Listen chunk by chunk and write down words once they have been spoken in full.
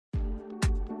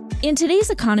In today's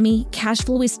economy, cash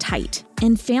flow is tight,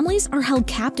 and families are held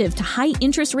captive to high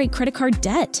interest rate credit card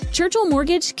debt. Churchill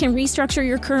Mortgage can restructure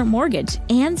your current mortgage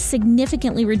and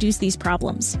significantly reduce these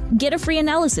problems. Get a free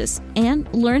analysis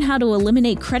and learn how to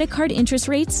eliminate credit card interest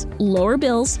rates, lower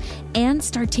bills, and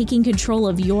start taking control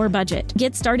of your budget.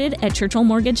 Get started at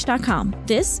churchillmortgage.com.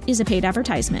 This is a paid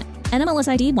advertisement. NMLS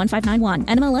ID 1591.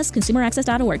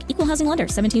 NMLSconsumeraccess.org. Equal housing lender.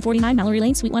 1749 Mallory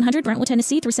Lane, Suite 100, Brentwood,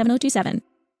 Tennessee 37027.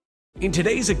 In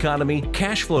today's economy,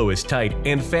 cash flow is tight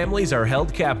and families are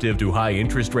held captive to high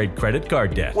interest rate credit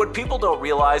card debt. What people don't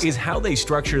realize is how they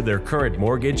structure their current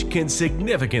mortgage can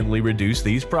significantly reduce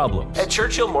these problems. At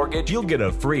Churchill Mortgage, you'll get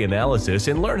a free analysis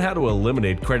and learn how to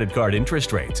eliminate credit card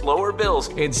interest rates, lower bills,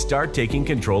 and start taking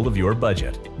control of your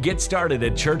budget. Get started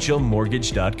at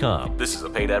churchillmortgage.com. This is a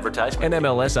paid advertisement.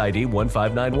 NMLS ID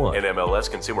 1591.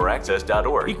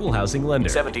 NMLSconsumeraccess.org. Equal housing lender.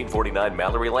 1749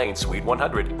 Mallory Lane, Suite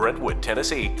 100, Brentwood,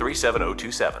 Tennessee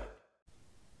 37027.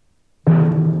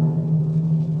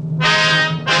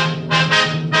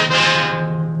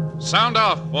 Sound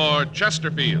off for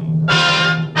Chesterfield.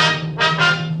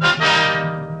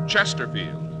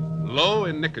 Chesterfield, low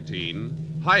in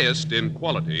nicotine, highest in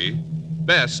quality,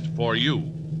 best for you.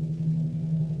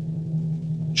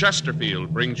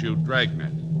 Chesterfield brings you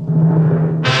Dragnet.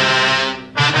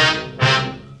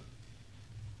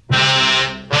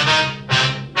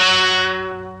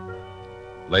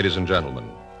 Ladies and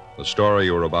gentlemen, the story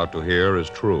you are about to hear is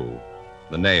true.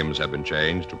 The names have been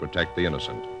changed to protect the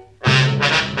innocent.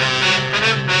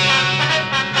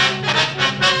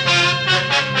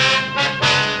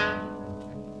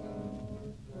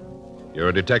 You're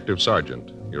a detective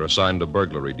sergeant. You're assigned to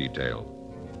burglary detail.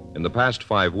 In the past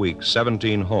 5 weeks,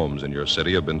 17 homes in your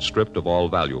city have been stripped of all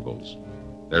valuables.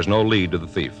 There's no lead to the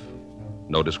thief,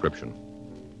 no description.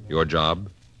 Your job,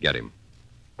 get him.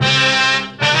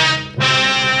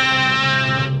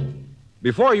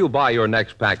 Before you buy your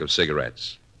next pack of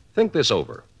cigarettes, think this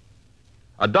over.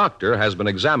 A doctor has been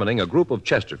examining a group of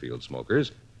Chesterfield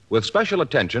smokers with special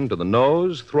attention to the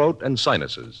nose, throat, and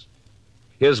sinuses.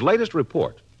 His latest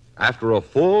report, after a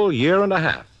full year and a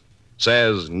half,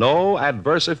 says no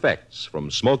adverse effects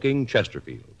from smoking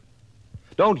Chesterfield.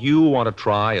 Don't you want to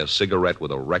try a cigarette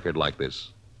with a record like this?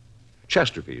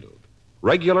 Chesterfield,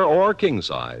 regular or king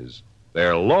size,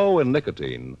 they're low in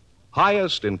nicotine,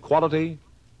 highest in quality,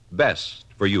 best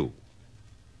for you.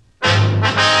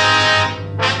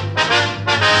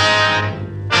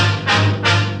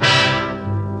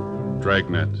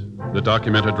 Dragnet, the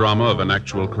documented drama of an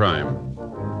actual crime.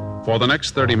 For the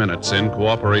next 30 minutes, in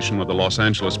cooperation with the Los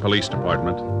Angeles Police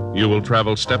Department, you will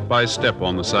travel step by step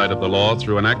on the side of the law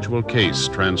through an actual case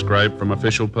transcribed from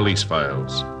official police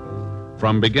files.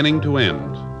 From beginning to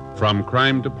end, from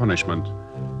crime to punishment,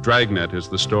 Dragnet is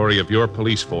the story of your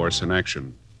police force in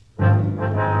action.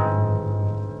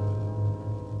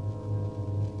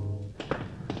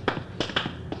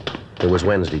 It was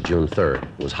Wednesday, June 3rd.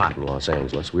 It was hot in Los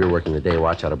Angeles. We were working the day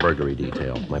watch out of burglary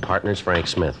detail. My partner's Frank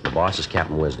Smith. The boss is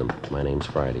Captain Wisdom. My name's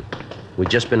Friday. We'd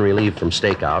just been relieved from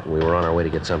stakeout, and we were on our way to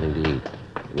get something to eat.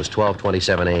 It was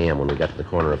 12:27 a.m. when we got to the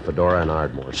corner of Fedora and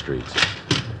Ardmore Streets.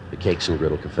 The Cakes and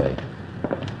Griddle Cafe.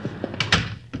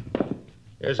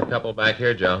 Here's a couple back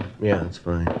here, Joe. Yeah, that's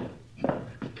fine.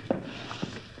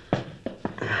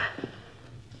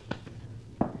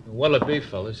 What'll it be,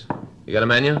 fellas? You got a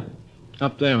menu?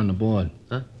 Up there on the board.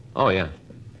 Huh? Oh, yeah.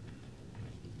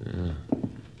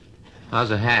 How's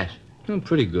the hash?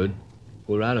 Pretty good.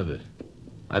 We're out of it.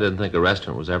 I didn't think a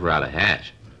restaurant was ever out of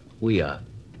hash. We are.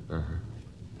 You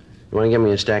want to give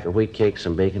me a stack of wheat cakes,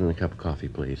 some bacon, and a cup of coffee,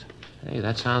 please? Hey,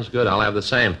 that sounds good. I'll have the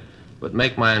same. But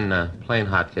make mine plain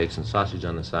hot cakes and sausage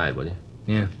on the side, will you?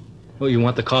 Yeah. Oh, you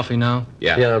want the coffee now?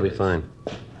 Yeah. Yeah, that'll be fine.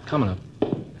 Coming up.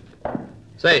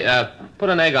 Say,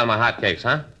 put an egg on my hot cakes,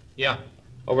 huh? Yeah.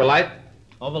 Over light?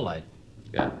 Over light.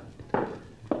 Yeah.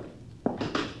 Well,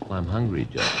 I'm hungry,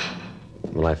 Joe.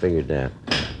 Well, I figured that.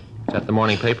 Is that the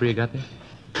morning paper you got there?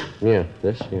 Yeah,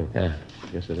 this? Yeah. Yeah.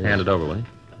 Yes, it is. Hand it over, will you?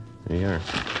 There you are.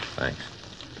 Thanks.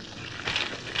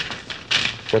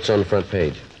 What's on the front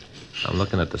page? I'm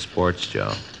looking at the sports,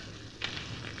 Joe.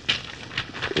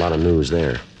 A lot of news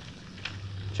there.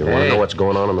 Do you want to know what's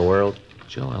going on in the world?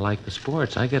 Joe, I like the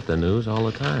sports. I get the news all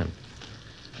the time.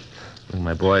 Look at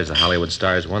my boys, the Hollywood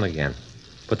Stars won again.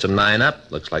 Puts them 9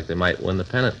 up. Looks like they might win the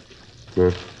pennant.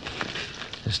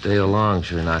 This Dale Long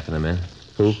sure knocking them in.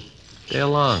 Who? Dale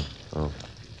Long. Oh.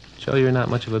 Joe, you're not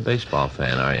much of a baseball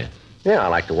fan, are you? Yeah, I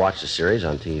like to watch the series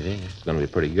on TV. It's going to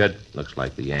be pretty good. Looks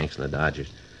like the Yanks and the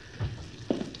Dodgers.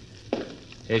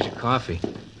 Here's your coffee.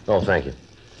 Oh, thank you.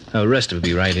 The rest of it will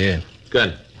be right here.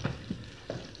 Good.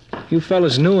 You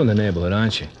fellas new in the neighborhood,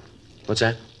 aren't you? What's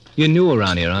that? You're new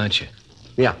around here, aren't you?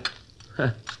 Yeah.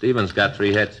 Steven's got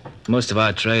 3 hits. Most of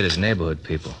our trade is neighborhood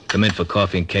people. Come in for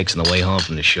coffee and cakes on the way home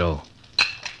from the show.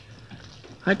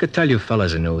 I could tell you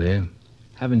fellas are new here.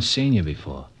 Haven't seen you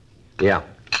before. Yeah.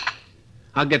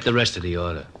 I'll get the rest of the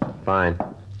order. Fine.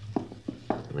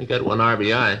 We got 1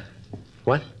 RBI.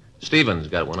 What? Steven's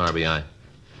got 1 RBI.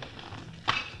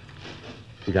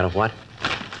 You got a what?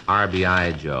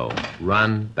 RBI, Joe.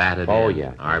 Run, batted Oh, in.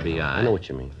 yeah. RBI. I know what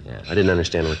you mean. Yeah. I didn't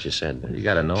understand what you said there. You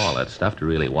got to know all that stuff to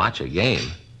really watch a game.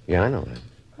 Yeah, I know that.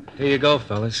 Here you go,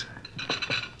 fellas.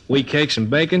 Wheat cakes and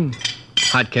bacon,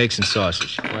 hot cakes and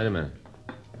sausage. Wait a minute.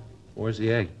 Where's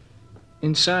the egg?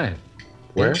 Inside.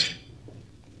 Where?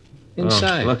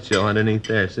 Inside. Oh, look, Joe, underneath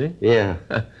there, see? Yeah.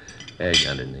 Egg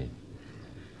underneath.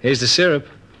 Here's the syrup.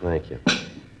 Thank you.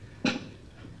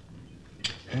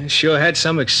 Sure had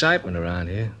some excitement around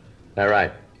here. All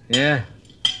right. Yeah.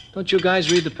 Don't you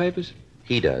guys read the papers?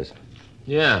 He does.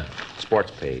 Yeah.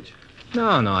 Sports page. No,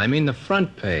 I mean the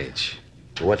front page.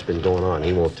 What's been going on?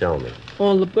 He won't tell me.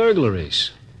 All the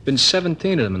burglaries. Been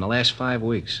 17 of them in the last 5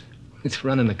 weeks. It's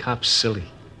running the cops silly.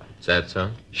 Is that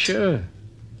so? Sure.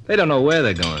 They don't know where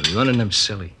they're going, running them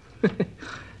silly.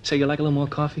 Say, you like a little more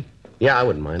coffee? Yeah, I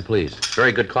wouldn't mind, please.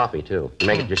 Very good coffee, too. You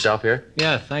make it yourself here?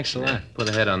 Yeah, thanks a lot. Put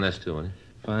a head on this, too, will you?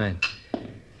 Fine.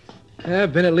 There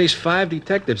have been at least 5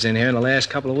 detectives in here in the last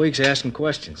couple of weeks asking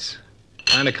questions.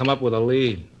 Trying to come up with a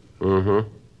lead.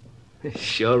 Mm-hmm.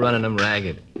 Sure running them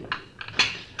ragged.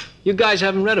 You guys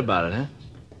haven't read about it, huh?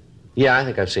 Yeah, I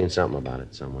think I've seen something about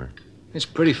it somewhere. It's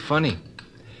pretty funny.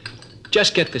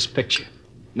 Just get this picture.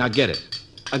 Now get it.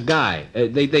 A guy.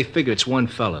 They figure it's one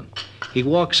fella. He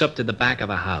walks up to the back of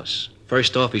a house.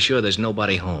 First off, he's sure there's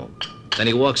nobody home. Then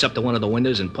he walks up to one of the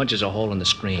windows and punches a hole in the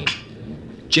screen.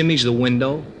 Jimmy's the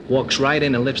window, walks right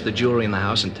in and lifts the jewelry in the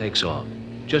house and takes off.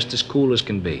 Just as cool as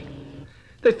can be.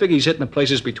 They figure he's hitting the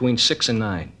places between 6 and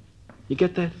 9. You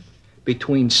get that?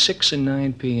 Between 6 and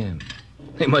 9 p.m.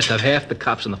 They must have half the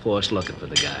cops on the force looking for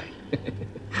the guy.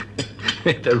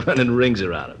 They're running rings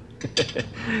around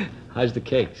him. How's the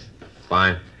cakes?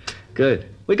 Fine. Good.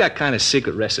 We got kind of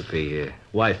secret recipe here.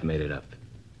 Wife made it up.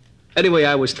 Anyway,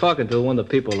 I was talking to one of the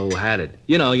people who had it.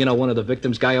 You know, one of the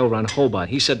victims, guy over on Hobart.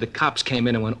 He said the cops came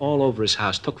in and went all over his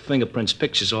house, took fingerprints,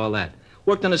 pictures, all that.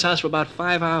 Worked on his house for about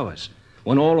 5 hours.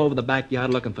 Went all over the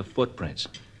backyard looking for footprints.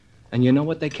 And you know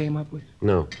what they came up with?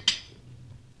 No.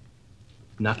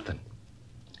 Nothing.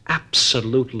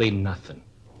 Absolutely nothing.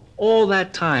 All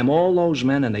that time, all those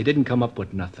men, and they didn't come up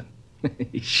with nothing.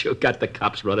 He sure got the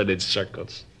cops running in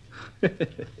circles.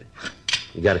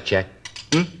 You got a check?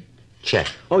 Check.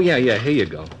 Oh, yeah, here you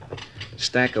go.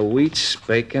 Stack of wheats,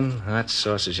 bacon, hot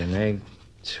sausage and egg,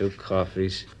 2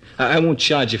 coffees. I won't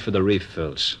charge you for the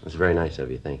refills. That's very nice of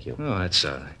you, thank you. Oh, that's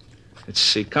all right. Let's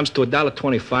see, comes to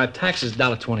 $1.25, taxes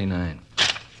 $1.29.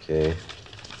 Okay.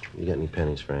 You got any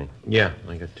pennies, Frank? Yeah,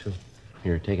 I got 2.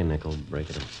 Here, take a nickel, break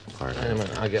it apart. Wait a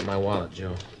minute, I'll get my wallet,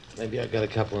 Joe. Maybe I got a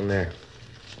couple in there.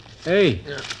 Hey.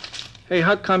 Yeah. Hey,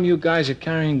 how come you guys are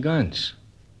carrying guns?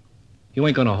 You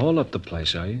ain't gonna hold up the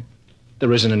place, are you?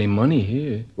 There isn't any money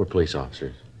here. We're police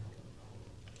officers.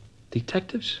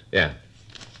 Detectives? Yeah.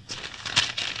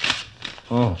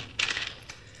 Oh.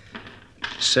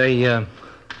 Say,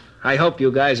 I hope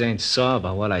you guys ain't sore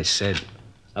about what I said.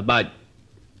 About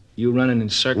you running in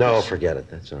circles. No, forget it.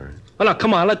 That's all right. Oh, no,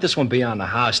 come on, let this one be on the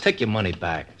house. Take your money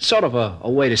back. Sort of a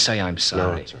way to say I'm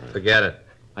sorry. No, it's all right. Forget it.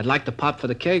 I'd like to pop for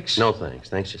the cakes. No, thanks.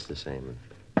 Thanks just the same.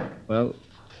 Well,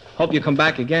 hope you come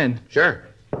back again. Sure.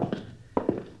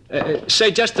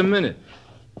 Say just a minute.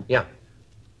 Yeah.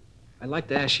 I'd like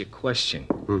to ask you a question.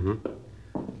 Mm-hmm.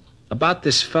 About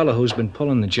this fellow who's been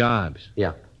pulling the jobs.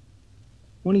 Yeah.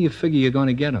 When do you figure you're going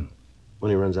to get him?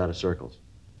 When he runs out of circles.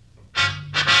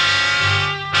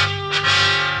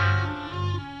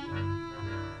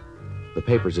 The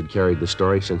papers had carried the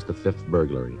story since the 5th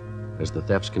burglary. As the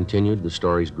thefts continued, the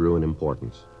stories grew in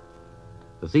importance.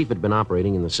 The thief had been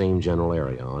operating in the same general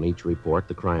area. On each report,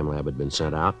 the crime lab had been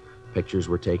sent out, pictures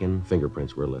were taken,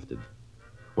 fingerprints were lifted.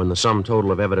 When the sum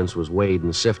total of evidence was weighed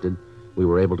and sifted, we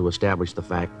were able to establish the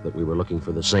fact that we were looking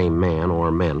for the same man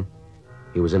or men.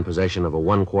 He was in possession of a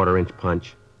 1/4-inch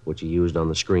punch, which he used on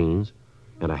the screens,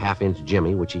 and a 1/2-inch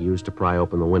jimmy, which he used to pry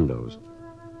open the windows.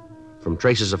 From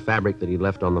traces of fabric that he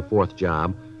left on the 4th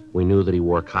job, we knew that he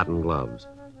wore cotton gloves.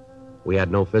 We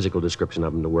had no physical description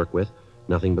of him to work with,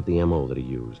 nothing but the M.O. that he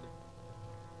used.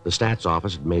 The stats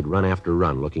office had made run after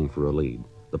run looking for a lead.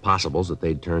 The possibles that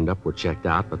they'd turned up were checked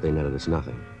out, but they netted us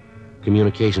nothing.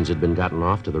 Communications had been gotten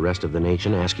off to the rest of the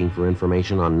nation asking for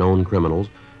information on known criminals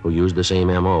who used the same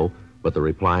M.O., but the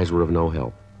replies were of no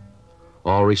help.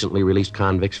 All recently released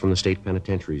convicts from the state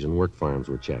penitentiaries and work farms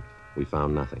were checked. We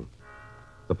found nothing.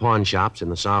 The pawn shops in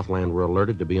the Southland were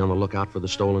alerted to be on the lookout for the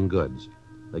stolen goods.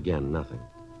 Again, nothing.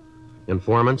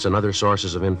 Informants and other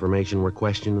sources of information were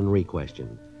questioned and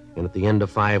re-questioned. And at the end of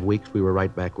 5 weeks, we were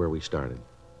right back where we started.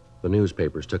 The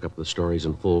newspapers took up the stories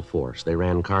in full force. They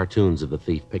ran cartoons of the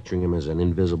thief, picturing him as an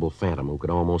invisible phantom who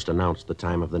could almost announce the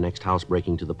time of the next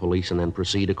housebreaking to the police and then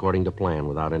proceed according to plan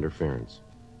without interference.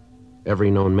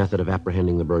 Every known method of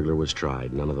apprehending the burglar was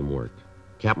tried. None of them worked.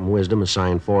 Captain Wisdom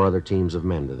assigned 4 other teams of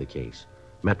men to the case.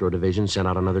 Metro Division sent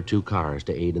out another 2 cars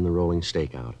to aid in the rolling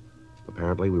stakeout.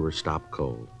 Apparently, we were stopped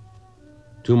cold.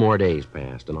 2 more days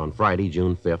passed, and on Friday,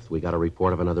 June 5th, we got a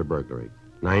report of another burglary.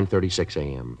 9:36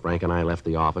 a.m. Frank and I left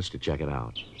the office to check it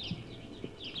out.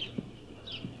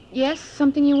 Yes,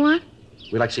 something you want?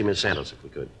 We'd like to see Miss Santos if we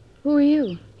could. Who are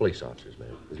you? Police officers,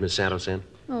 ma'am. Is Miss Santos in?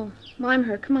 Oh, well, I'm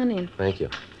her. Come on in. Thank you.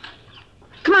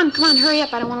 Come on, hurry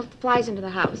up. I don't want to let the flies into the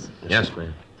house. Yes,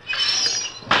 ma'am.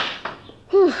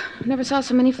 Whew, never saw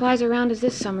so many flies around as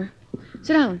this summer.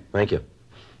 Sit down. Thank you.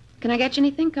 Can I get you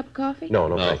anything? Cup of coffee? No,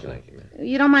 No, thank you. thank you, ma'am.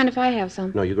 You don't mind if I have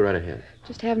some? No, you go right ahead.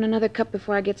 Just having another cup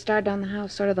before I get started on the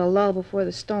house, sort of the lull before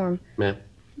the storm. Ma'am?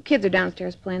 The kids are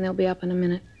downstairs playing. They'll be up in a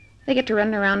minute. They get to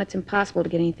running around. It's impossible to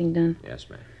get anything done. Yes,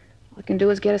 ma'am. All I can do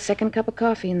is get a second cup of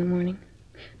coffee in the morning.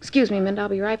 Excuse me, Mint. I'll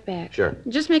be right back. Sure.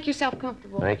 Just make yourself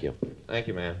comfortable. Thank you. Thank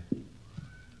you, ma'am.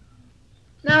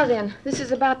 Now then, this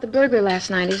is about the burglar last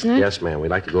night, isn't it? Yes, ma'am. We'd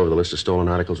like to go over the list of stolen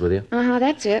articles with you. Uh-huh,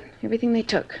 that's it. Everything they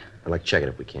took. I'd like to check it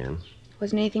if we can.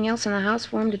 Wasn't anything else in the house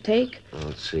for him to take?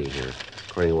 Let's see here.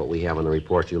 According to what we have on the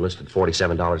report, you listed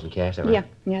 $47 in cash, is that right?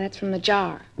 Yeah, that's from the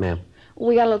jar. Ma'am?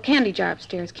 We got a little candy jar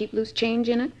upstairs. Keep loose change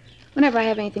in it. Whenever I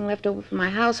have anything left over from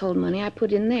my household money, I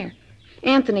put in there.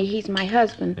 Anthony, he's my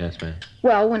husband. Yes, ma'am.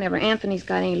 Well, whenever Anthony's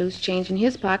got any loose change in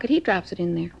his pocket, he drops it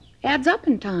in there. Adds up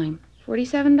in time.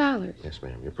 $47. Yes,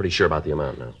 ma'am. You're pretty sure about the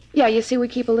amount now. Yeah, you see, we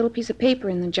keep a little piece of paper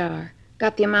in the jar.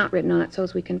 Got the amount written on it so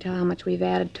as we can tell how much we've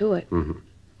added to it. Mm-hmm.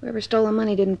 Whoever stole the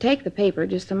money didn't take the paper,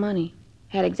 just the money.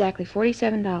 Had exactly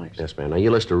 $47. Yes, ma'am. Now, you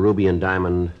list a ruby and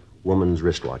diamond woman's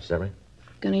wristwatch, is that right?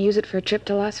 Gonna use it for a trip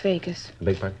to Las Vegas.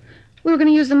 Beg pardon? We were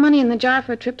gonna use the money in the jar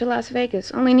for a trip to Las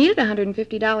Vegas. Only needed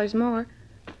 $150 more.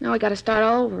 Now we gotta start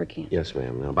all over again. Yes,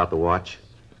 ma'am. Now, about the watch?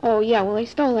 Oh, yeah, well, they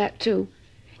stole that, too.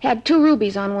 Had 2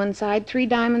 rubies on one side, 3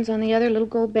 diamonds on the other, little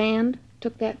gold band.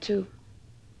 Took that, too.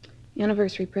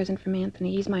 Anniversary present from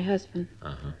Anthony. He's my husband.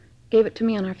 Uh-huh. Gave it to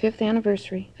me on our 5th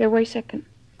anniversary, February 2nd.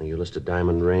 Now, you list a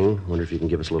diamond ring. Wonder if you can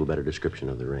give us a little better description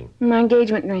of the ring. My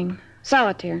engagement ring.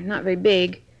 Solitaire, not very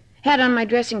big. Had it on my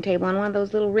dressing table on one of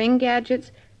those little ring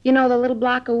gadgets. You know, the little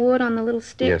block of wood on the little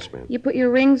stick? Yes, ma'am. You put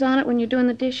your rings on it when you're doing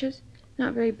the dishes?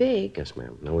 Not very big. Yes,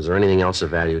 ma'am. Now, was there anything else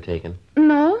of value taken?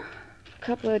 No. A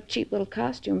couple of cheap little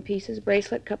costume pieces,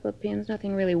 bracelet, couple of pins,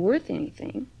 nothing really worth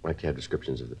anything. I'd like to have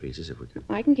descriptions of the pieces, if we could.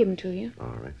 I can give them to you.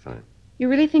 All right, fine. You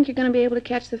really think you're going to be able to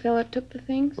catch the fellow that took the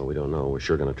things? Well, we don't know. We're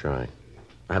sure going to try.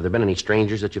 Have there been any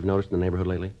strangers that you've noticed in the neighborhood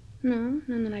lately? No,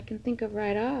 none that I can think of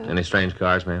right off. Any strange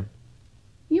cars, ma'am?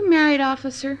 You married,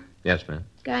 officer? Yes, ma'am.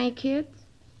 Got any kids?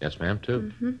 Yes, ma'am,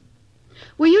 too. Mm-hmm.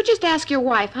 Will you just ask your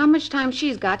wife how much time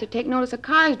she's got to take notice of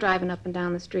cars driving up and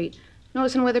down the street,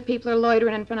 noticing whether people are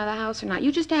loitering in front of the house or not?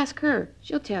 You just ask her.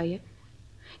 She'll tell you.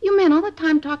 You men all the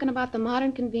time talking about the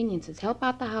modern conveniences. Help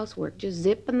out the housework. Just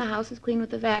zip and the house is clean with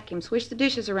the vacuum. Swish the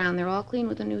dishes around. They're all clean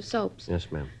with the new soaps.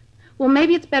 Yes, ma'am. Well,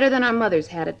 maybe it's better than our mothers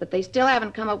had it, but they still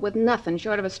haven't come up with nothing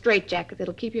short of a straitjacket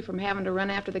that'll keep you from having to run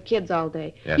after the kids all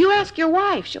day. Yes, you ma'am. ask your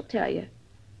wife. She'll tell you.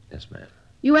 Yes, ma'am.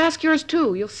 You ask yours,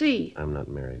 too. You'll see. I'm not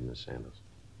married, Miss Santos.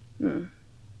 Well,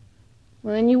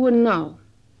 then you wouldn't know.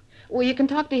 Well, you can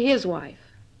talk to his wife.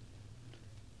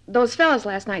 Those fellas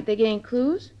last night, they gained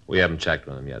clues? We haven't checked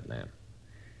with them yet, ma'am.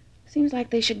 Seems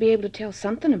like they should be able to tell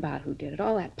something about who did it.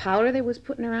 All that powder they was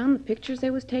putting around, the pictures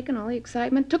they was taking, all the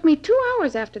excitement. Took me 2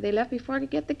 hours after they left before I could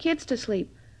get the kids to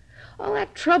sleep. All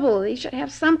that trouble, they should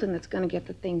have something that's going to get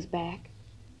the things back.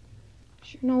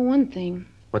 Sure know one thing.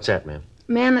 What's that, ma'am?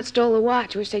 Man that stole the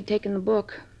watch. Wish they'd taken the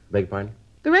book. Beg your pardon?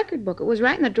 The record book. It was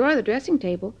right in the drawer of the dressing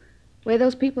table. The way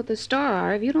those people at the store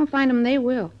are. If you don't find them, they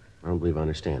will. I don't believe I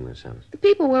understand, Miss Santos. The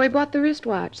people where we bought the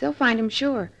wristwatch. They'll find him,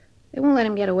 sure. They won't let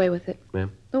him get away with it.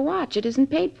 Ma'am? The watch. It isn't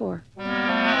paid for.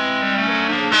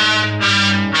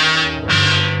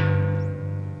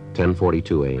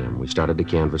 10:42 a.m. We started to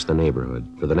canvass the neighborhood.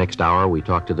 For the next hour, we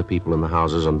talked to the people in the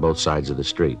houses on both sides of the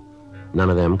street. None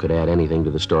of them could add anything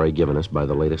to the story given us by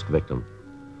the latest victim.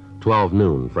 12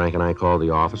 noon, Frank and I called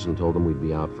the office and told them we'd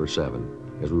be out for 7.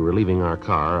 As we were leaving our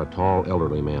car, a tall,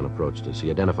 elderly man approached us. He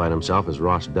identified himself as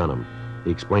Ross Dunham. He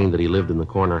explained that he lived in the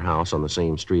corner house on the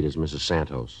same street as Mrs.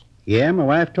 Santos. Yeah, my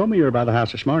wife told me you were by the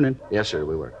house this morning. Yes, sir,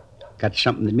 we were. Got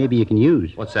something that maybe you can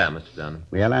use. What's that, Mr. Dunham?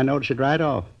 Well, I noticed it right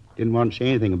off. Didn't want to say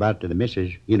anything about it to the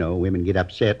missus. You know, women get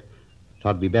upset. Thought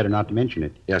it'd be better not to mention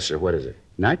it. Yes, sir, what is it?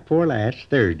 Night before last,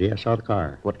 Thursday, I saw the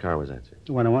car. What car was that, sir?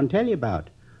 The one I want to tell you about.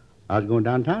 I was going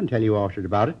downtown to tell you officers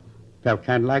about it. Felt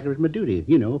kind of like it was my duty.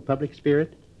 You know, public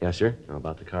spirit. Yes, sir. How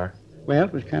about the car? Well,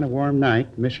 it was kind of warm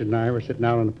night. The missus and I were sitting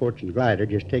out on the porch in the glider,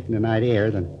 just taking the night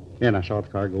air. Then I saw the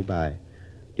car go by.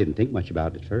 Didn't think much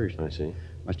about it at first. I see.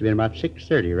 Must have been about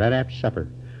 6:30, right after supper.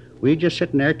 We just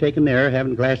sitting there taking the air,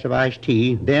 having a glass of iced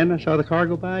tea. Then I saw the car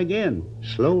go by again,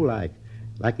 slow like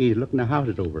he's looking the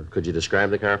houses over. Could you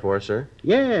describe the car for us, sir?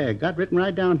 Yeah, got written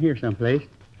right down here someplace.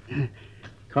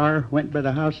 Car went by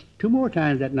the house 2 more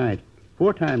times that night.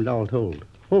 4 times all told.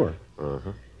 4.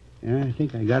 Uh-huh. Yeah, I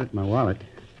think I got it in my wallet.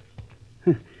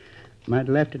 Might have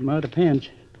left it in my other pants.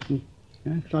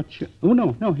 I thought Oh,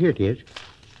 no, here it is.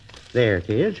 There it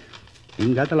is.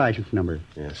 Even got the license number.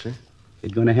 Yes, sir.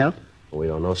 It going to help? Well, we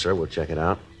don't know, sir. We'll check it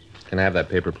out. Can I have that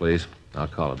paper, please? I'll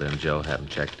call it in, Joe. Have him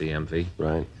check DMV.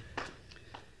 Right.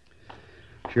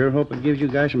 Sure hope it gives you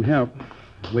guys some help.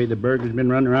 The way the burglar's been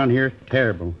running around here,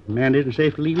 terrible. The man isn't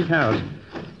safe to leave his house.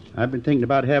 I've been thinking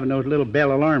about having those little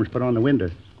bell alarms put on the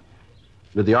windows.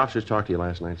 Did the officers talk to you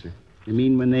last night, sir? You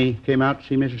mean when they came out to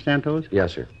see Mr. Santos?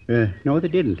 Yes, sir. No, they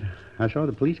didn't. I saw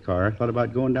the police car. I thought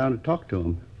about going down to talk to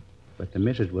him. But the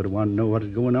missus would have wanted to know what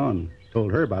was going on.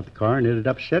 Told her about the car, and it'd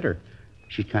upset her.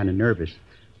 She's kind of nervous.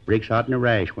 Breaks out in a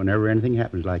rash whenever anything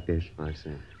happens like this. I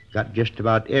see. Got just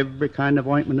about every kind of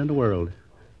ointment in the world.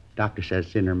 Doctor says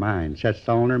it's in her mind. Says it's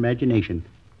all in her imagination.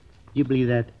 You believe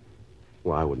that?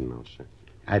 Well, I wouldn't know, sir.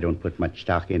 I don't put much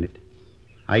stock in it.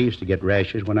 I used to get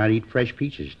rashes when I'd eat fresh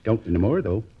peaches. Don't anymore,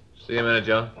 though. See you in a minute,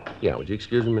 Joe. Yeah, would you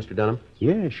excuse me, Mr. Dunham?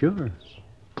 Yeah, sure.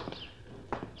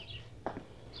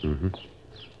 Mm-hmm. Did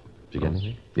you get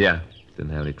anything? Yeah.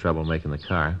 Didn't have any trouble making the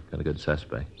car. Got a good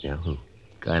suspect. Yeah, who?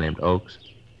 Guy named Oakes.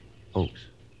 Oakes.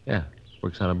 Yeah.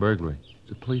 Works on a burglary.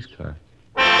 It's a police car.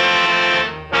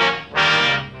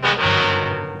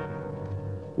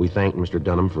 We thanked Mr.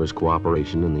 Dunham for his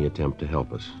cooperation in the attempt to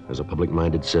help us. As a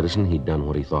public-minded citizen, he'd done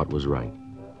what he thought was right.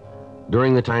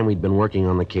 During the time we'd been working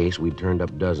on the case, we'd turned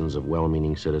up dozens of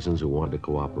well-meaning citizens who wanted to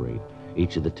cooperate.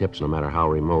 Each of the tips, no matter how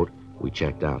remote, we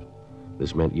checked out.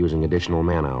 This meant using additional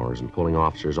man-hours and pulling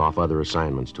officers off other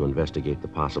assignments to investigate the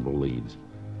possible leads.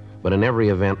 But in every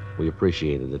event, we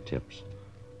appreciated the tips.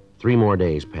 3 more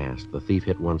days passed. The thief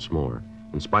hit once more.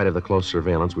 In spite of the close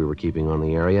surveillance we were keeping on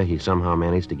the area, he somehow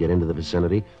managed to get into the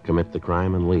vicinity, commit the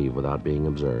crime, and leave without being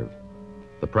observed.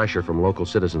 The pressure from local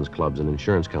citizens clubs and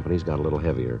insurance companies got a little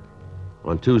heavier.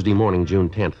 On Tuesday morning, June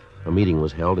 10th, a meeting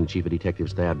was held in Chief of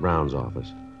Detectives Thad Brown's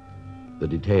office. The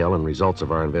detail and results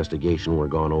of our investigation were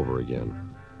gone over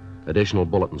again. Additional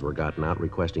bulletins were gotten out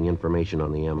requesting information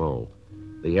on the M.O.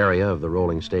 The area of the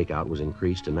rolling stakeout was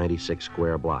increased to 96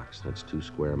 square blocks. That's 2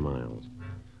 square miles.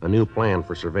 A new plan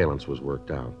for surveillance was worked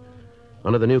out.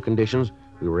 Under the new conditions,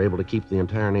 we were able to keep the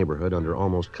entire neighborhood under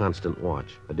almost constant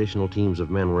watch. Additional teams of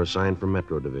men were assigned from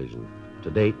Metro Division. To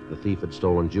date, the thief had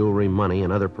stolen jewelry, money,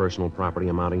 and other personal property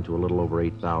amounting to a little over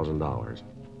 $8,000.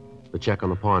 The check on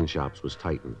the pawn shops was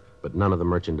tightened, but none of the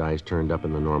merchandise turned up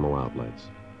in the normal outlets.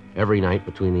 Every night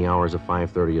between the hours of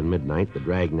 5:30 and midnight, the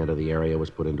dragnet of the area was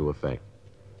put into effect.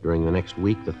 During the next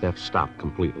week, the theft stopped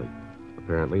completely.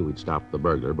 Apparently, we'd stopped the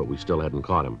burglar, but we still hadn't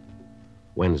caught him.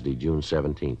 Wednesday, June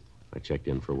 17th. I checked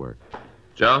in for work.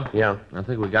 Joe? Yeah? I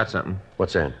think we got something.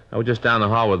 What's that? I was just down the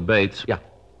hall with Bates. Yeah.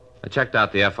 I checked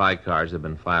out the FI cards that have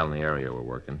been filed in the area we're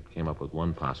working. Came up with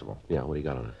one possible. Yeah, what do you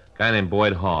got on it? A guy named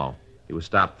Boyd Hall. He was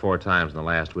stopped 4 times in the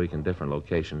last week in different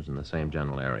locations in the same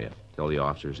general area. Told the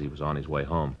officers he was on his way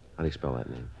home. How do you spell that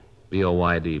name?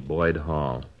 B-O-Y-D, Boyd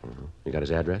Hall. Mm-hmm. You got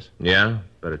his address? Yeah?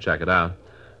 Better check it out.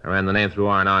 I ran the name through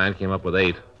R&I and came up with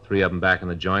 8. 3 of them back in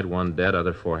the joint, 1 dead,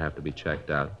 other 4 have to be checked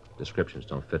out. Descriptions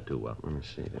don't fit too well. Let me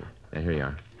see there. Yeah, here you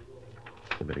are.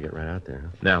 You better get right out there,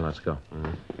 huh? Now, let's go.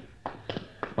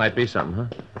 Might be something, huh?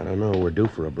 I don't know. We're due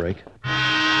for a break.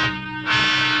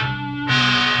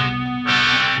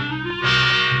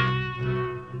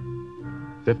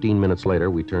 "15 minutes later,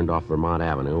 we turned off Vermont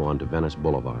Avenue onto Venice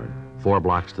Boulevard. 4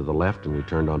 blocks to the left, and we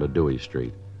turned onto Dewey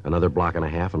Street. Another block and a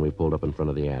half, and we pulled up in front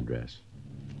of the address.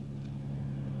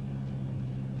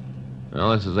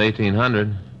 Well, this is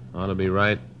 1800. Ought to be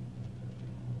right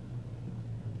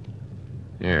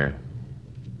here.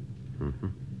 Mm-hmm.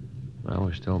 Well,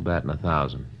 we're still batting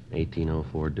 1,000.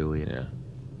 1804 Dewey. Yeah.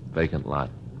 Vacant lot.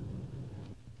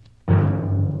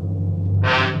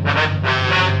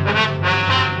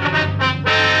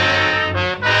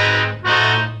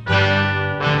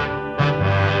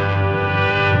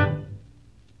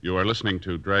 You are listening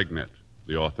to Dragnet,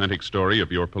 the authentic story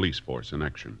of your police force in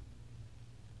action.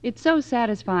 It's so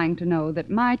satisfying to know that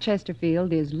my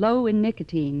Chesterfield is low in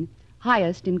nicotine,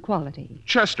 highest in quality.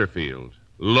 Chesterfield,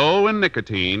 low in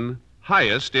nicotine,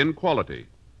 highest in quality.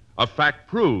 A fact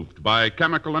proved by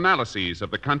chemical analyses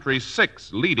of the country's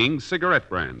 6 leading cigarette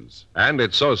brands. And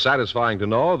it's so satisfying to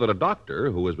know that a doctor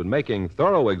who has been making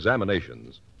thorough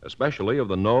examinations, especially of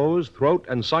the nose, throat,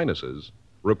 and sinuses,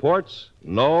 reports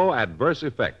no adverse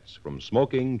effects from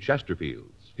smoking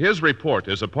Chesterfields. His report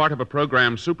is a part of a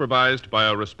program supervised by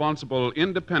a responsible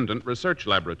independent research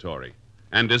laboratory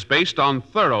and is based on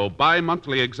thorough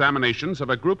bi-monthly examinations of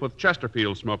a group of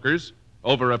Chesterfield smokers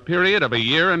over a period of 1.5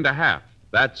 years.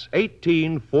 That's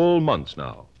 18 full months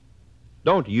now.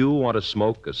 Don't you want to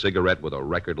smoke a cigarette with a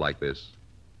record like this?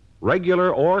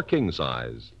 Regular or king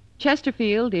size.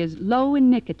 Chesterfield is low in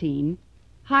nicotine,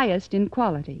 highest in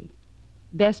quality.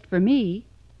 Best for me,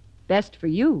 best for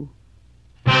you.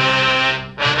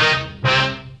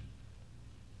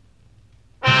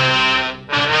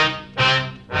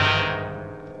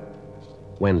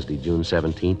 Wednesday, June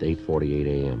 17th, 8:48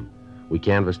 a.m. We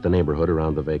canvassed the neighborhood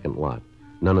around the vacant lot.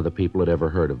 None of the people had ever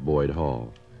heard of Boyd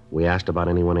Hall. We asked about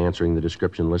anyone answering the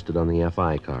description listed on the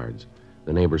FI cards.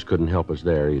 The neighbors couldn't help us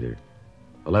there either.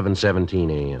 11:17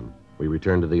 a.m. We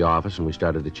returned to the office and we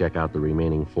started to check out the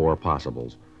remaining 4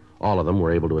 possibles. All of them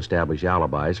were able to establish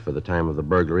alibis for the time of the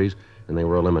burglaries, and they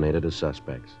were eliminated as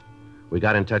suspects. We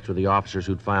got in touch with the officers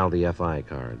who'd filed the FI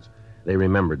cards. They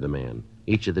remembered the man.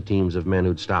 Each of the teams of men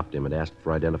who'd stopped him had asked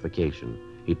for identification.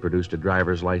 He'd produced a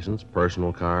driver's license,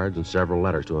 personal cards, and several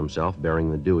letters to himself bearing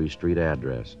the Dewey Street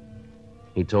address.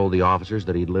 He told the officers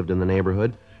that he'd lived in the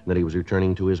neighborhood and that he was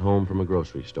returning to his home from a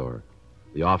grocery store.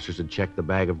 The officers had checked the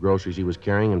bag of groceries he was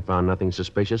carrying and found nothing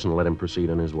suspicious and let him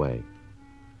proceed on his way.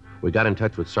 We got in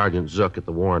touch with Sergeant Zook at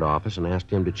the warrant office and asked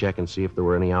him to check and see if there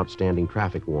were any outstanding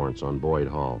traffic warrants on Boyd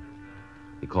Hall.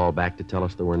 He called back to tell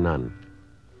us there were none.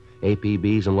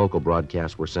 APBs and local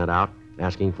broadcasts were sent out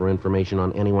asking for information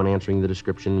on anyone answering the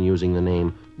description using the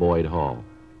name Boyd Hall.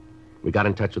 We got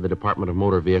in touch with the Department of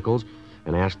Motor Vehicles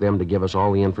and asked them to give us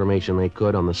all the information they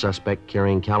could on the suspect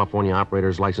carrying California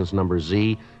operator's license number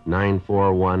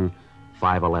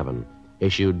Z941511,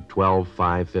 issued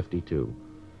 12/5/52.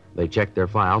 They checked their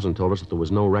files and told us that there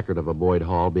was no record of a Boyd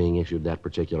Hall being issued that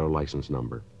particular license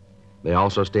number. They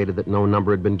also stated that no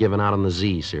number had been given out on the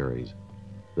Z series.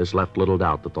 This left little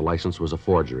doubt that the license was a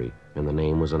forgery and the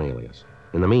name was an alias.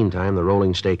 In the meantime, the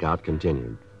rolling stakeout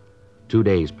continued. 2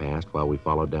 days passed while we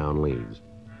followed down leads.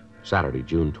 Saturday,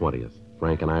 June 20th,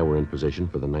 Frank and I were in position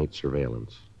for the night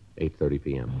surveillance, 8:30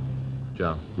 p.m.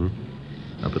 Joe,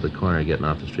 up at the corner getting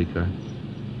off the streetcar?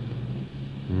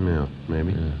 Yeah,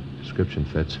 maybe. Description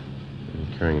fits.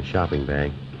 He's carrying a shopping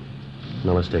bag.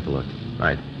 Now, let's take a look.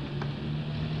 Right.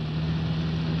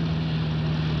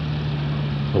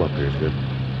 Pull up here is good.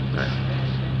 Right.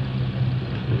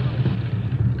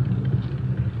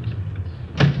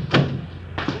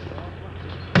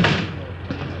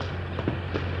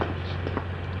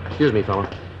 Excuse me, fella.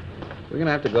 We're going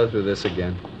to have to go through this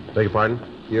again. Beg your pardon?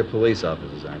 You're police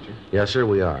officers, aren't you? Yes, sir,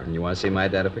 we are. And you want to see my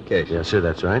identification? Yes, sir,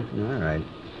 that's right. All right.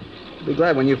 I'll be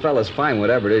glad when you fellas find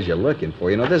whatever it is you're looking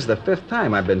for. You know, this is the 5th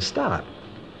time I've been stopped.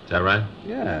 Is that right?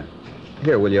 Yeah.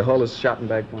 Here, will you hold this shopping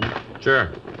bag for me?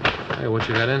 Sure. Hey, what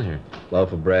you got in here?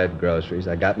 Loaf of bread, groceries.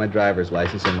 I got my driver's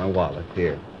license in my wallet.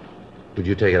 Here. Would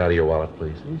you take it out of your wallet,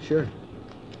 please? Yeah, sure.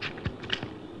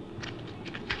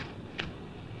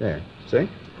 There. See?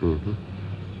 Mm-hmm.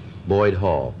 Boyd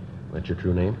Hall. That's your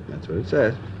true name? That's what it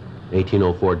says.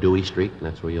 1804 Dewey Street, and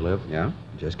that's where you live? Yeah.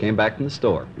 Just came back from the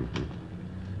store. Mm-hmm.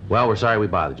 Well, we're sorry we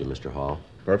bothered you, Mr. Hall.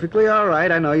 Perfectly all right.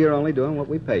 I know you're only doing what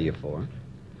we pay you for.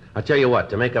 I'll tell you what,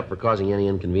 to make up for causing any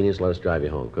inconvenience, let us drive you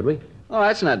home, could we? Oh,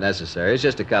 that's not necessary. It's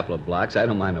just a couple of blocks. I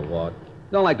don't mind a walk.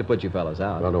 Don't like to put you fellas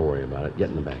out. Well, don't worry about it. Get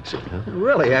in the back seat, huh?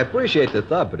 Really, I appreciate the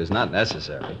thought, but it's not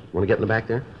necessary. Want to get in the back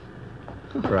there?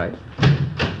 All right.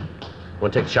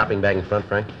 Want to take the shopping bag in front,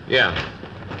 Frank? Yeah.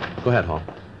 Go ahead, Hall.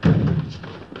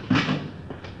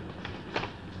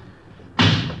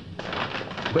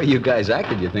 The way you guys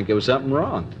acted, you'd think there was something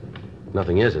wrong.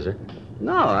 Nothing is there?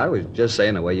 No, I was just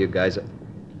saying the way you guys...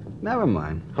 Never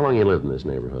mind. How long you lived in this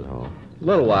neighborhood, Hall? A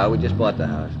little while. We just bought the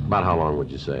house. About how long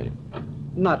would you say?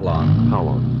 Not long. How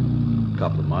long? A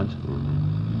couple of months.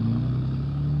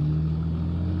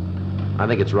 I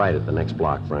think it's right at the next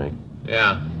block, Frank.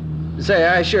 Yeah. Say,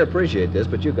 I sure appreciate this,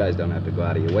 but you guys don't have to go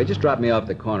out of your way. Just drop me off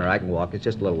the corner. I can walk. It's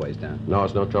just a little ways down. No,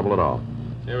 it's no trouble at all.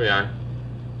 Here we are.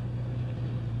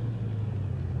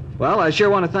 Well, I sure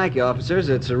want to thank you, officers.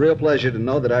 It's a real pleasure to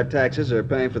know that our taxes are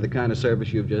paying for the kind of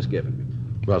service you've just given me.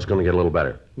 Well, it's going to get a little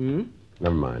better.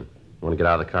 Never mind. Want to get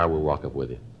out of the car? We'll walk up with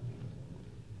you.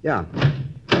 Yeah.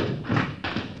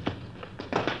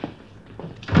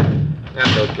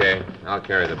 That's okay. I'll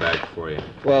carry the bag for you.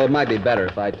 Well, it might be better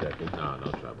if I took it. No,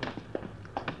 no trouble.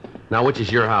 Now, which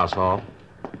is your house, Hall?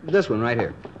 This one right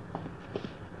here.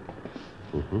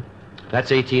 Mm-hmm.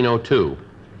 That's 1802.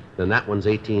 Then that one's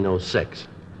 1806.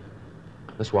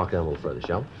 Let's walk down a little further,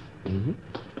 shall we? Mm-hmm.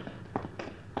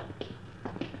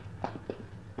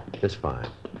 It's fine.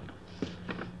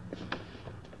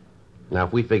 Now,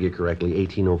 if we figure correctly,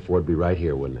 1804 would be right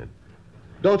here, wouldn't it?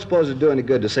 Don't suppose it'd do any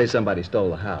good to say somebody stole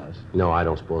the house. No, I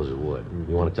don't suppose it would.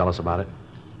 You want to tell us about it?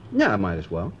 Yeah, I might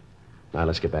as well. Now,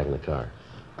 let's get back in the car.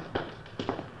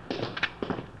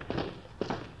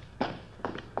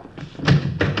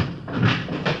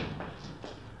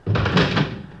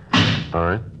 All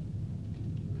right.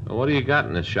 Well, what do you got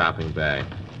in this shopping bag?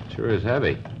 Sure is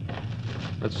heavy.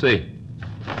 Let's see.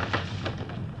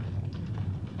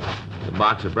 A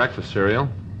box of breakfast cereal.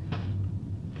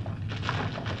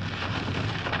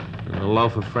 And a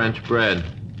loaf of French bread.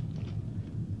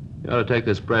 You ought to take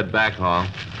this bread back, Hall.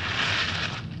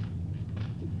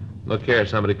 Look here,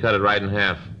 somebody cut it right in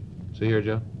half. See here,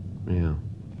 Joe? Yeah.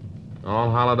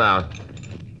 All hollowed out.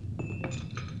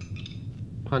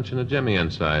 Punching a jimmy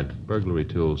inside. Burglary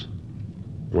tools.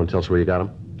 You want to tell us where you got them?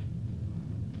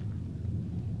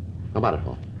 How about it,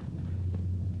 Hall?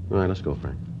 All right, let's go,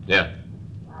 Frank. Yeah.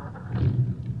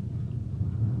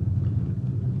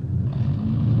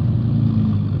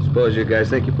 Suppose you guys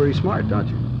think you're pretty smart, don't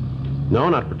you? No,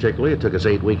 not particularly. It took us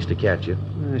 8 weeks to catch you.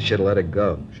 I should have let it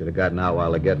go. Should have gotten out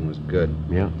while the getting was good.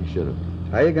 Yeah, you should have.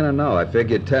 How you gonna know? I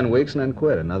figured 10 weeks and then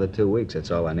quit. Another 2 weeks,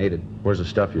 that's all I needed. Where's the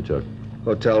stuff you took?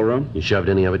 Hotel room? You shoved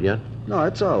any of it yet? No,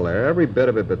 it's all there. Every bit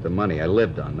of it but the money. I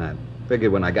lived on that.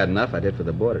 Figured when I got enough, I'd hit for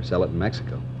the border, sell it in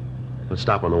Mexico. Let's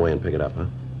stop on the way and pick it up, huh?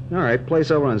 All right,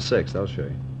 place over on 6th. I'll show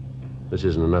you. This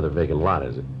isn't another vacant lot,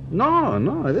 is it?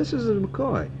 No, this is a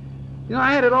McCoy. You know,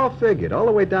 I had it all figured, all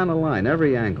the way down the line,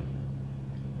 every angle.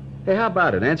 Hey, how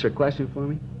about it? Answer a question for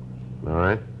me. All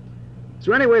right. Is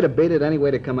there any way to beat it, any way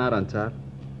to come out on top?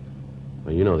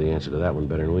 Well, you know the answer to that one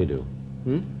better than we do.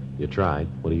 Hmm? You tried.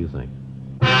 What do you think?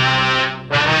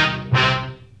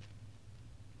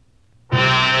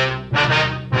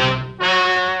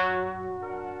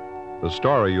 The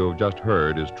story you have just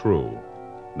heard is true.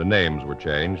 The names were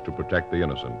changed to protect the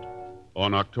innocent.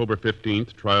 On October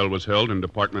 15th, trial was held in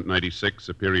Department 96,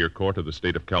 Superior Court of the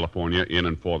State of California, in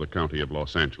and for the County of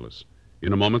Los Angeles.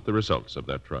 In a moment, the results of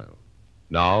that trial.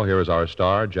 Now, here is our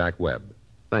star, Jack Webb.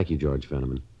 Thank you, George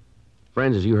Fenneman.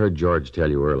 Friends, as you heard George tell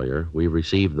you earlier, we've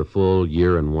received the full 1.5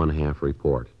 year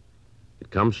report.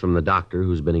 It comes from the doctor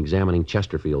who's been examining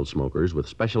Chesterfield smokers with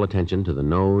special attention to the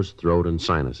nose, throat, and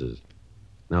sinuses.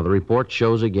 Now, the report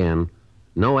shows again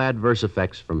no adverse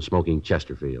effects from smoking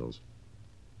Chesterfields.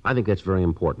 I think that's very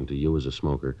important to you as a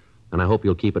smoker, and I hope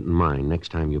you'll keep it in mind next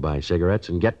time you buy cigarettes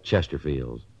and get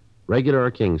Chesterfields. Regular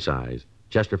or king size,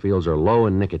 Chesterfields are low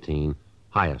in nicotine,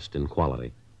 highest in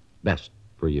quality. Best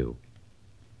for you.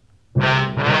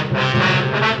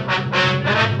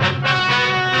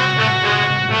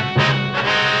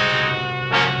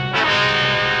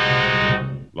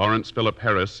 Lawrence Philip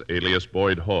Harris, alias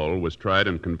Boyd Hall, was tried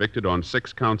and convicted on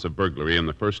 6 counts of burglary in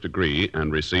the first degree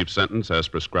and received sentence as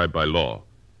prescribed by law.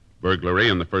 Burglary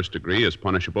in the first degree is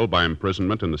punishable by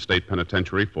imprisonment in the state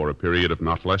penitentiary for a period of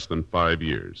not less than 5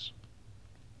 years.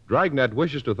 Dragnet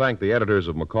wishes to thank the editors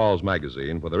of McCall's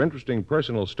magazine for their interesting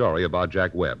personal story about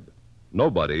Jack Webb,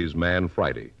 Nobody's Man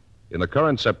Friday, in the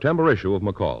current September issue of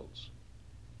McCall's.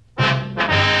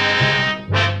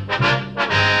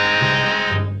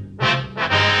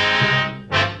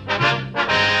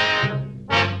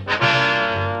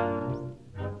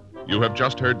 You have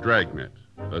just heard Dragnet,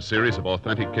 a series of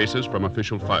authentic cases from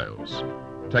official files.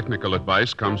 Technical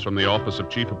advice comes from the Office of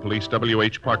Chief of Police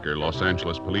W.H. Parker, Los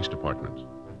Angeles Police Department.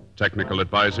 Technical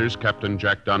advisors, Captain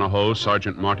Jack Donahoe,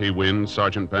 Sergeant Marty Wynn,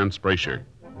 Sergeant Vance Brasher.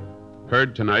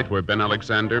 Heard tonight were Ben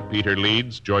Alexander, Peter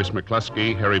Leeds, Joyce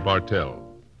McCluskey, Harry Bartell.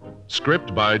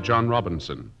 Script by John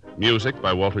Robinson. Music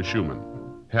by Walter Schumann.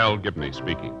 Hal Gibney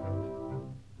speaking.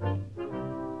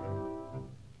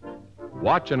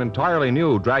 Watch an entirely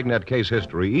new Dragnet case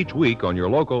history each week on your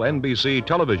local NBC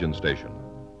television station.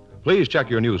 Please check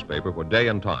your newspaper for day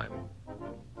and time.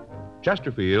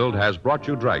 Chesterfield has brought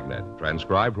you Dragnet,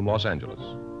 transcribed from Los Angeles.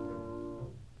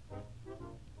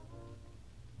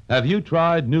 Have you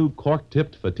tried new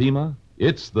cork-tipped Fatima?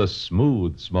 It's the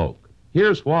smooth smoke.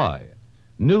 Here's why.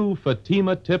 New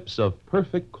Fatima tips of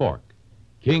perfect cork,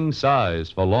 king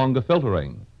size for longer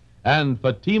filtering, and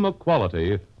Fatima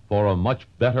quality for a much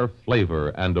better flavor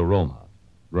and aroma.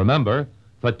 Remember,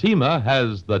 Fatima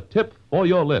has the tip for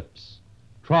your lips.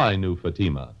 Try new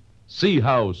Fatima. See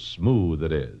how smooth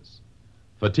it is.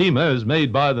 Fatima is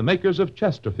made by the makers of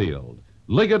Chesterfield,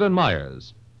 Liggett &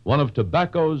 Myers, one of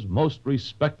tobacco's most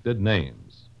respected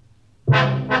names.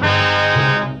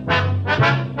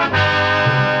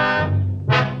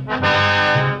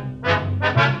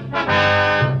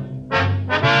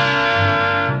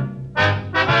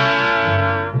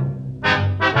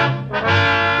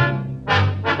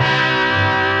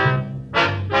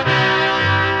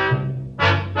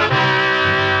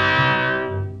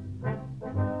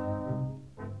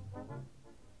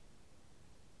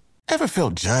 Ever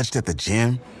felt judged at the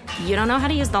gym? You don't know how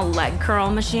to use the leg curl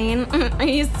machine? Are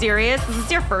you serious? Is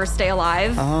this your first day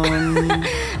alive?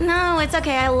 No, it's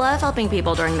okay. I love helping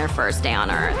people during their first day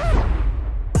on Earth.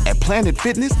 At Planet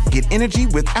Fitness, get energy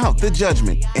without the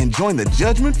judgment and join the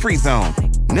judgment-free zone.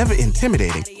 Never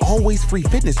intimidating, always free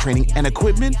fitness training and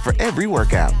equipment for every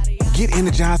workout. Get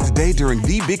energized today during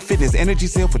the Big Fitness Energy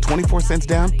Sale for 24 cents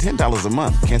down, $10 a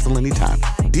month. Cancel anytime.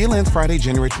 Deal ends Friday,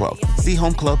 January 12th. See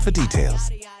Home Club for details.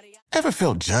 Ever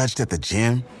felt judged at the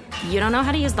gym? You don't know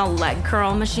how to use the leg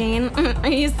curl machine? Are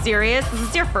you serious? Is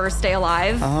this your first day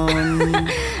alive?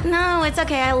 No, it's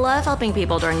okay. I love helping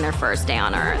people during their first day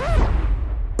on Earth.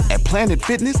 At Planet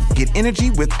Fitness, get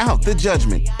energy without the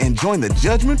judgment and join the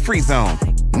judgment-free zone.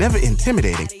 Never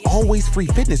intimidating, always free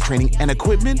fitness training and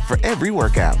equipment for every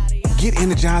workout. Get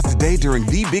energized today during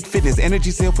the Big Fitness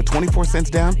Energy Sale for 24 cents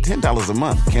down, $10 a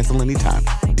month. Cancel anytime.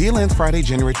 Deal ends Friday,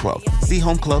 January 12th. See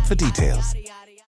Home Club for details.